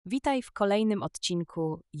Witaj w kolejnym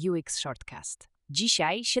odcinku UX Shortcast.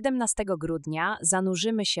 Dzisiaj, 17 grudnia,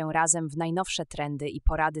 zanurzymy się razem w najnowsze trendy i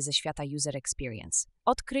porady ze świata User Experience.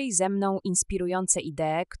 Odkryj ze mną inspirujące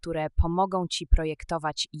idee, które pomogą Ci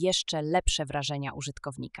projektować jeszcze lepsze wrażenia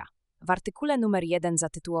użytkownika. W artykule numer 1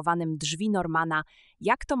 zatytułowanym Drzwi Normana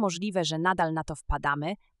Jak to możliwe, że nadal na to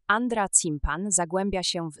wpadamy? Andra Cimpan zagłębia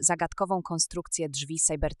się w zagadkową konstrukcję drzwi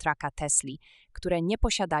Cybertrucka Tesli, które nie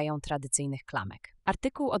posiadają tradycyjnych klamek.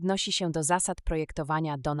 Artykuł odnosi się do zasad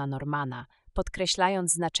projektowania Dona Normana,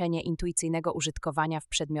 podkreślając znaczenie intuicyjnego użytkowania w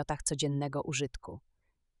przedmiotach codziennego użytku.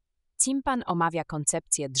 Cimpan omawia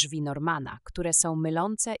koncepcję drzwi Normana, które są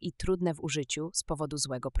mylące i trudne w użyciu z powodu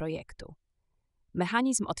złego projektu.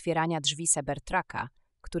 Mechanizm otwierania drzwi Cybertrucka,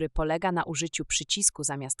 który polega na użyciu przycisku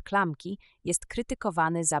zamiast klamki, jest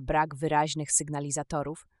krytykowany za brak wyraźnych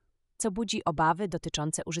sygnalizatorów, co budzi obawy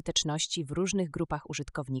dotyczące użyteczności w różnych grupach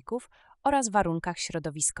użytkowników oraz warunkach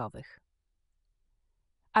środowiskowych.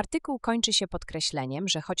 Artykuł kończy się podkreśleniem,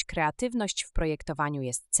 że choć kreatywność w projektowaniu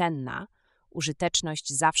jest cenna,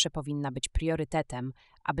 użyteczność zawsze powinna być priorytetem,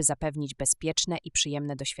 aby zapewnić bezpieczne i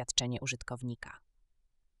przyjemne doświadczenie użytkownika.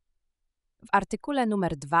 W artykule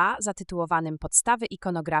numer 2, zatytułowanym Podstawy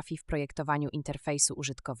ikonografii w projektowaniu interfejsu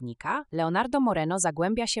użytkownika, Leonardo Moreno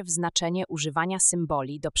zagłębia się w znaczenie używania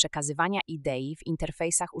symboli do przekazywania idei w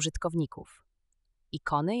interfejsach użytkowników.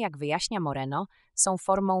 Ikony, jak wyjaśnia Moreno, są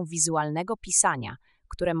formą wizualnego pisania,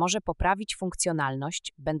 które może poprawić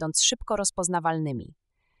funkcjonalność, będąc szybko rozpoznawalnymi.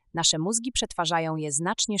 Nasze mózgi przetwarzają je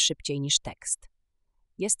znacznie szybciej niż tekst.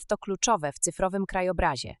 Jest to kluczowe w cyfrowym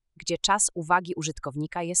krajobrazie, gdzie czas uwagi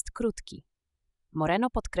użytkownika jest krótki. Moreno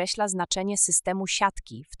podkreśla znaczenie systemu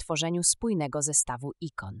siatki w tworzeniu spójnego zestawu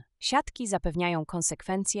ikon. Siatki zapewniają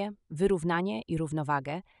konsekwencję, wyrównanie i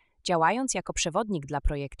równowagę, działając jako przewodnik dla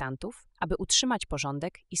projektantów, aby utrzymać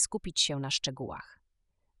porządek i skupić się na szczegółach.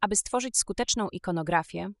 Aby stworzyć skuteczną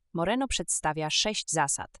ikonografię, Moreno przedstawia 6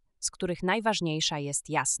 zasad, z których najważniejsza jest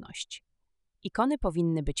jasność. Ikony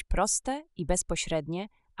powinny być proste i bezpośrednie,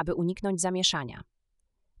 aby uniknąć zamieszania.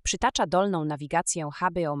 Przytacza dolną nawigację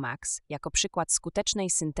HBO Max jako przykład skutecznej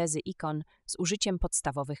syntezy ikon z użyciem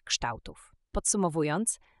podstawowych kształtów.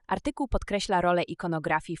 Podsumowując, artykuł podkreśla rolę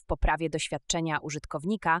ikonografii w poprawie doświadczenia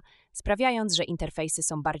użytkownika, sprawiając, że interfejsy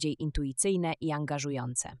są bardziej intuicyjne i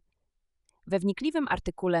angażujące. We wnikliwym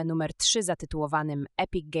artykule numer 3 zatytułowanym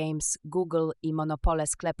Epic Games, Google i monopole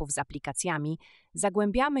sklepów z aplikacjami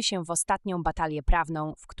zagłębiamy się w ostatnią batalię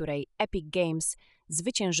prawną, w której Epic Games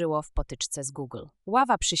zwyciężyło w potyczce z Google.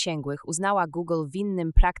 Ława przysięgłych uznała Google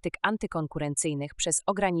winnym praktyk antykonkurencyjnych przez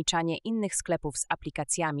ograniczanie innych sklepów z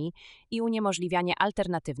aplikacjami i uniemożliwianie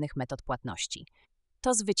alternatywnych metod płatności.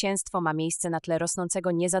 To zwycięstwo ma miejsce na tle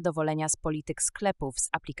rosnącego niezadowolenia z polityk sklepów z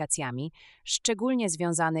aplikacjami, szczególnie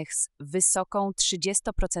związanych z wysoką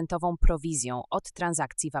 30% prowizją od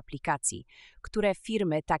transakcji w aplikacji, które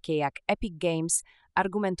firmy takie jak Epic Games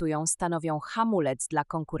argumentują stanowią hamulec dla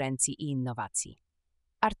konkurencji i innowacji.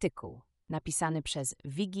 Artykuł napisany przez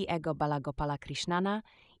Vigiego Balagopalakrishnana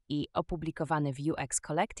i opublikowany w UX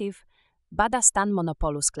Collective bada stan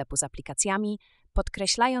monopolu sklepu z aplikacjami,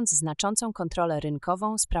 podkreślając znaczącą kontrolę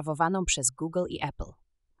rynkową sprawowaną przez Google i Apple.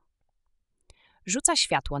 Rzuca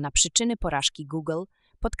światło na przyczyny porażki Google,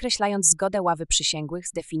 podkreślając zgodę ławy przysięgłych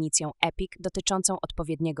z definicją Epic dotyczącą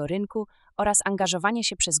odpowiedniego rynku oraz angażowanie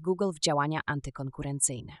się przez Google w działania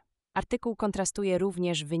antykonkurencyjne. Artykuł kontrastuje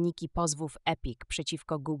również wyniki pozwów Epic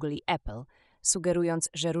przeciwko Google i Apple, sugerując,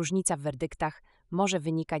 że różnica w werdyktach może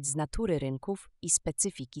wynikać z natury rynków i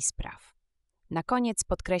specyfiki spraw. Na koniec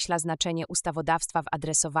podkreśla znaczenie ustawodawstwa w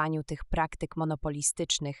adresowaniu tych praktyk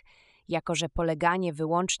monopolistycznych, jako że poleganie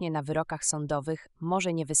wyłącznie na wyrokach sądowych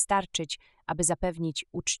może nie wystarczyć, aby zapewnić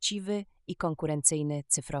uczciwy i konkurencyjny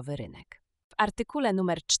cyfrowy rynek. W artykule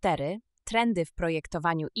numer 4 Trendy w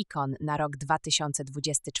projektowaniu ikon na rok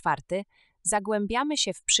 2024 zagłębiamy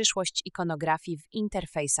się w przyszłość ikonografii w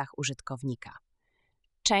interfejsach użytkownika.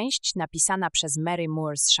 Część napisana przez Mary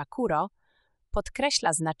Moore z Shakuro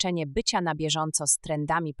podkreśla znaczenie bycia na bieżąco z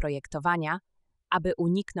trendami projektowania, aby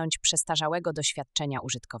uniknąć przestarzałego doświadczenia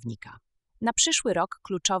użytkownika. Na przyszły rok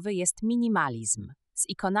kluczowy jest minimalizm, z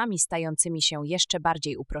ikonami stającymi się jeszcze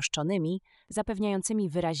bardziej uproszczonymi, zapewniającymi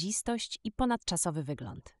wyrazistość i ponadczasowy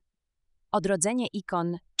wygląd. Odrodzenie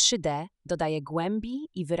ikon 3D dodaje głębi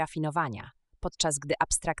i wyrafinowania, podczas gdy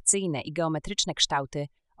abstrakcyjne i geometryczne kształty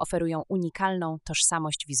oferują unikalną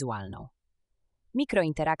tożsamość wizualną.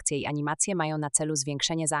 Mikrointerakcje i animacje mają na celu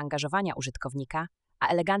zwiększenie zaangażowania użytkownika, a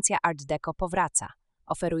elegancja Art Deco powraca,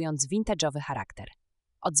 oferując vintage'owy charakter.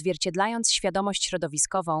 Odzwierciedlając świadomość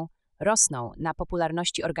środowiskową, rosną na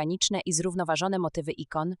popularności organiczne i zrównoważone motywy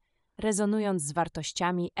ikon, rezonując z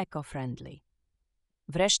wartościami eco-friendly.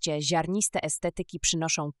 Wreszcie ziarniste estetyki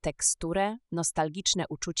przynoszą teksturę, nostalgiczne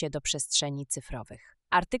uczucie do przestrzeni cyfrowych.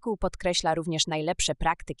 Artykuł podkreśla również najlepsze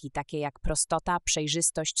praktyki, takie jak prostota,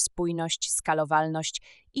 przejrzystość, spójność, skalowalność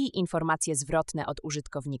i informacje zwrotne od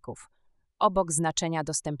użytkowników, obok znaczenia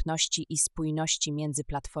dostępności i spójności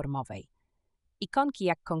międzyplatformowej. Ikonki,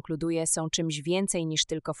 jak konkluduje, są czymś więcej niż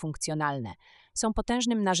tylko funkcjonalne. Są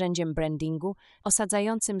potężnym narzędziem brandingu,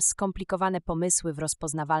 osadzającym skomplikowane pomysły w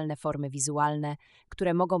rozpoznawalne formy wizualne,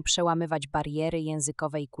 które mogą przełamywać bariery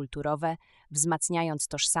językowe i kulturowe, wzmacniając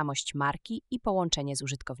tożsamość marki i połączenie z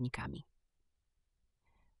użytkownikami.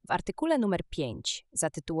 W artykule numer 5,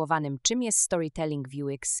 zatytułowanym „Czym jest storytelling w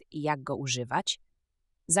UX i jak go używać?”,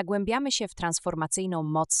 zagłębiamy się w transformacyjną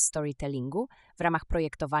moc storytellingu w ramach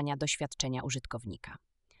projektowania doświadczenia użytkownika.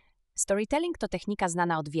 Storytelling to technika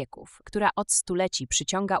znana od wieków, która od stuleci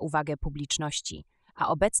przyciąga uwagę publiczności, a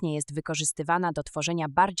obecnie jest wykorzystywana do tworzenia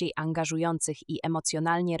bardziej angażujących i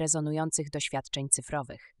emocjonalnie rezonujących doświadczeń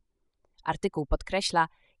cyfrowych. Artykuł podkreśla,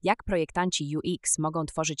 jak projektanci UX mogą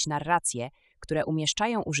tworzyć narracje, które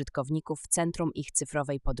umieszczają użytkowników w centrum ich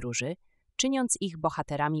cyfrowej podróży, czyniąc ich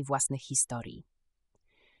bohaterami własnych historii.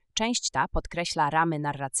 Część ta podkreśla ramy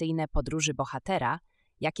narracyjne podróży bohatera,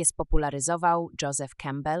 jakie spopularyzował Joseph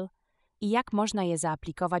Campbell, i jak można je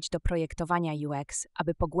zaaplikować do projektowania UX,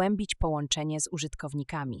 aby pogłębić połączenie z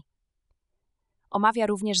użytkownikami. Omawia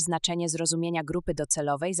również znaczenie zrozumienia grupy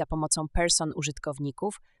docelowej za pomocą person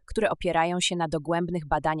użytkowników, które opierają się na dogłębnych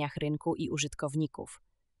badaniach rynku i użytkowników.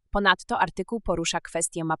 Ponadto artykuł porusza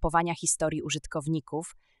kwestię mapowania historii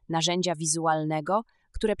użytkowników, narzędzia wizualnego,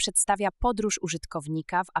 które przedstawia podróż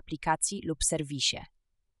użytkownika w aplikacji lub serwisie.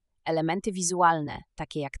 Elementy wizualne,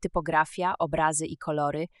 takie jak typografia, obrazy i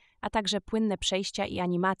kolory, a także płynne przejścia i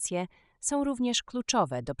animacje, są również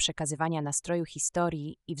kluczowe do przekazywania nastroju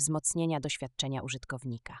historii i wzmocnienia doświadczenia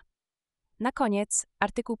użytkownika. Na koniec,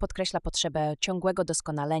 artykuł podkreśla potrzebę ciągłego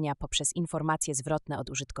doskonalenia poprzez informacje zwrotne od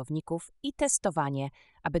użytkowników i testowanie,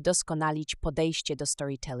 aby doskonalić podejście do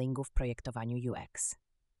storytellingu w projektowaniu UX.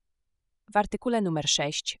 W artykule numer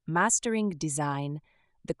 6, Mastering Design –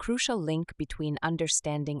 The Crucial Link Between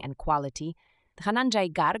Understanding and Quality,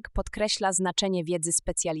 Dhananjay Garg podkreśla znaczenie wiedzy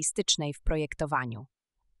specjalistycznej w projektowaniu.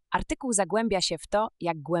 Artykuł zagłębia się w to,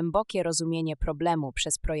 jak głębokie rozumienie problemu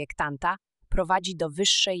przez projektanta prowadzi do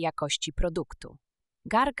wyższej jakości produktu.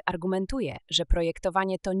 Garg argumentuje, że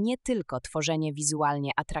projektowanie to nie tylko tworzenie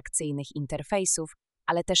wizualnie atrakcyjnych interfejsów,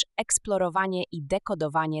 ale też eksplorowanie i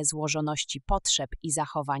dekodowanie złożoności potrzeb i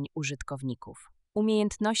zachowań użytkowników.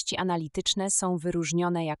 Umiejętności analityczne są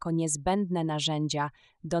wyróżnione jako niezbędne narzędzia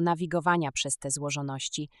do nawigowania przez te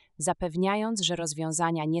złożoności, zapewniając, że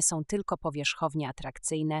rozwiązania nie są tylko powierzchownie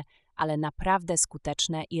atrakcyjne, ale naprawdę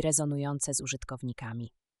skuteczne i rezonujące z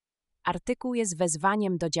użytkownikami. Artykuł jest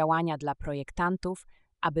wezwaniem do działania dla projektantów,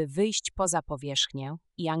 aby wyjść poza powierzchnię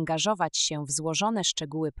i angażować się w złożone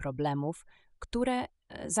szczegóły problemów, które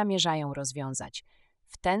zamierzają rozwiązać.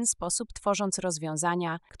 W ten sposób tworząc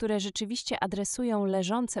rozwiązania, które rzeczywiście adresują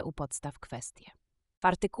leżące u podstaw kwestie. W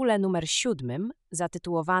artykule numer 7,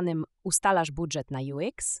 zatytułowanym „Ustalasz budżet na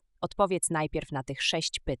UX?”, odpowiedz najpierw na tych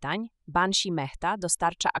 6 pytań, Bansi Mehta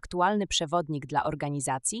dostarcza aktualny przewodnik dla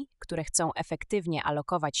organizacji, które chcą efektywnie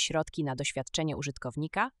alokować środki na doświadczenie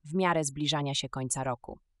użytkownika w miarę zbliżania się końca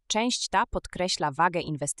roku. Część ta podkreśla wagę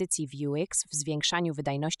inwestycji w UX w zwiększaniu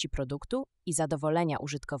wydajności produktu i zadowolenia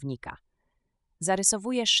użytkownika.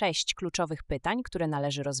 Zarysowuje 6 kluczowych pytań, które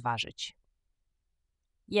należy rozważyć.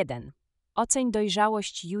 1. Oceń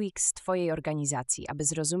dojrzałość UX Twojej organizacji, aby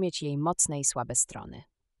zrozumieć jej mocne i słabe strony.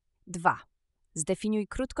 2. Zdefiniuj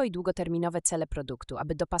krótko- i długoterminowe cele produktu,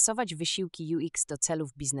 aby dopasować wysiłki UX do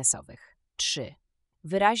celów biznesowych. 3.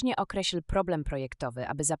 Wyraźnie określ problem projektowy,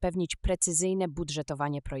 aby zapewnić precyzyjne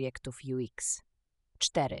budżetowanie projektów UX.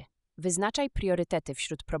 4. Wyznaczaj priorytety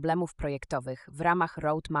wśród problemów projektowych w ramach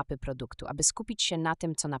roadmapy produktu, aby skupić się na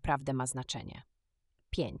tym, co naprawdę ma znaczenie.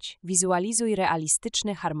 5. Wizualizuj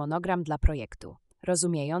realistyczny harmonogram dla projektu,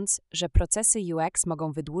 rozumiejąc, że procesy UX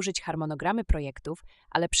mogą wydłużyć harmonogramy projektów,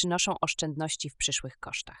 ale przynoszą oszczędności w przyszłych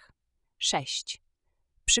kosztach. 6.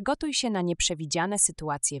 Przygotuj się na nieprzewidziane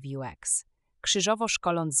sytuacje w UX, krzyżowo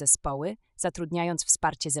szkoląc zespoły, zatrudniając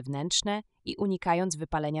wsparcie zewnętrzne i unikając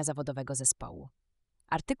wypalenia zawodowego zespołu.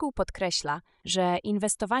 Artykuł podkreśla, że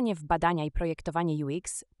inwestowanie w badania i projektowanie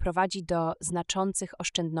UX prowadzi do znaczących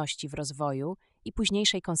oszczędności w rozwoju i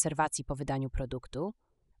późniejszej konserwacji po wydaniu produktu,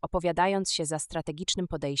 opowiadając się za strategicznym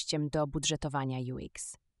podejściem do budżetowania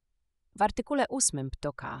UX. W artykule 8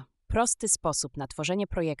 ptoka prosty sposób na tworzenie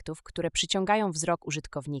projektów, które przyciągają wzrok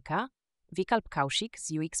użytkownika, Vikalp Kaushik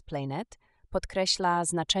z UX Planet podkreśla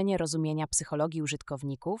znaczenie rozumienia psychologii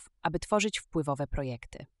użytkowników, aby tworzyć wpływowe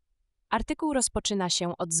projekty. Artykuł rozpoczyna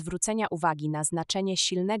się od zwrócenia uwagi na znaczenie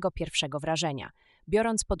silnego pierwszego wrażenia,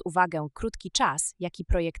 biorąc pod uwagę krótki czas, jaki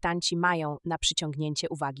projektanci mają na przyciągnięcie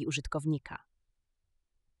uwagi użytkownika.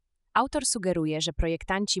 Autor sugeruje, że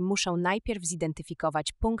projektanci muszą najpierw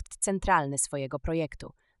zidentyfikować punkt centralny swojego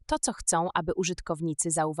projektu, to co chcą, aby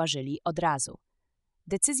użytkownicy zauważyli od razu.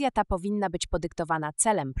 Decyzja ta powinna być podyktowana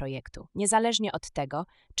celem projektu, niezależnie od tego,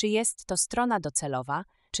 czy jest to strona docelowa,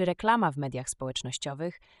 czy reklama w mediach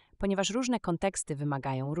społecznościowych, ponieważ różne konteksty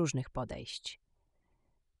wymagają różnych podejść.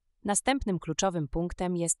 Następnym kluczowym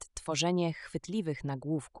punktem jest tworzenie chwytliwych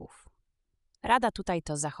nagłówków. Rada tutaj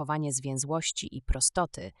to zachowanie zwięzłości i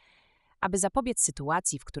prostoty, aby zapobiec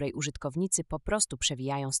sytuacji, w której użytkownicy po prostu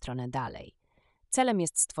przewijają stronę dalej. Celem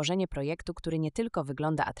jest stworzenie projektu, który nie tylko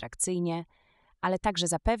wygląda atrakcyjnie, ale także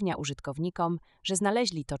zapewnia użytkownikom, że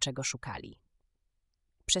znaleźli to, czego szukali.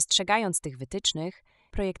 Przestrzegając tych wytycznych,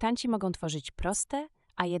 projektanci mogą tworzyć proste,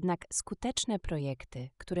 a jednak skuteczne projekty,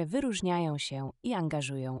 które wyróżniają się i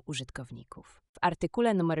angażują użytkowników. W artykule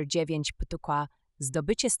nr 9 ptukła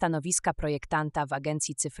Zdobycie stanowiska projektanta w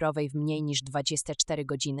agencji cyfrowej w mniej niż 24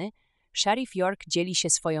 godziny, Sheriff York dzieli się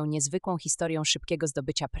swoją niezwykłą historią szybkiego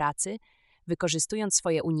zdobycia pracy, wykorzystując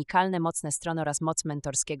swoje unikalne, mocne strony oraz moc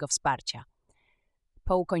mentorskiego wsparcia.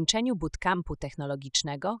 Po ukończeniu bootcampu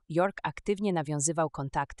technologicznego, York aktywnie nawiązywał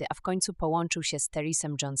kontakty, a w końcu połączył się z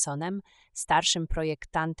Terrysem Johnsonem, starszym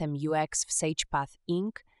projektantem UX w SagePath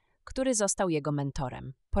Inc., który został jego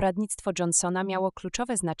mentorem. Poradnictwo Johnsona miało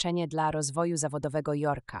kluczowe znaczenie dla rozwoju zawodowego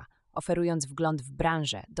Yorka, oferując wgląd w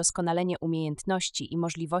branżę, doskonalenie umiejętności i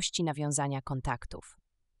możliwości nawiązania kontaktów.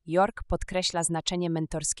 York podkreśla znaczenie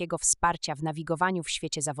mentorskiego wsparcia w nawigowaniu w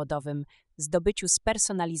świecie zawodowym, zdobyciu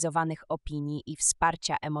spersonalizowanych opinii i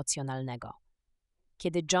wsparcia emocjonalnego.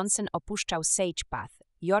 Kiedy Johnson opuszczał SagePath,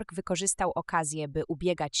 York wykorzystał okazję, by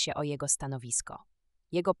ubiegać się o jego stanowisko.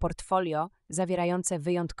 Jego portfolio, zawierające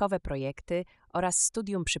wyjątkowe projekty oraz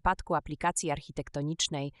studium przypadku aplikacji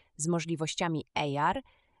architektonicznej z możliwościami AR,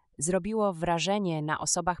 zrobiło wrażenie na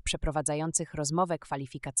osobach przeprowadzających rozmowę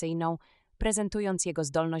kwalifikacyjną, prezentując jego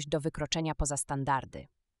zdolność do wykroczenia poza standardy.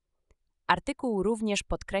 Artykuł również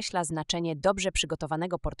podkreśla znaczenie dobrze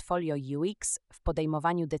przygotowanego portfolio UX w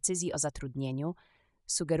podejmowaniu decyzji o zatrudnieniu,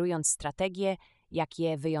 sugerując strategie,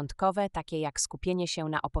 jakie wyjątkowe, takie jak skupienie się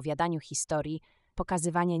na opowiadaniu historii,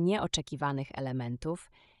 pokazywanie nieoczekiwanych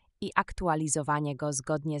elementów i aktualizowanie go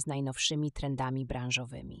zgodnie z najnowszymi trendami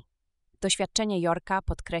branżowymi. Doświadczenie Yorka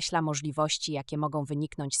podkreśla możliwości, jakie mogą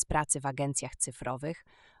wyniknąć z pracy w agencjach cyfrowych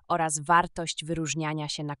oraz wartość wyróżniania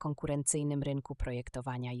się na konkurencyjnym rynku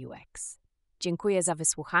projektowania UX. Dziękuję za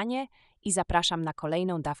wysłuchanie i zapraszam na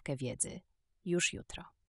kolejną dawkę wiedzy już jutro.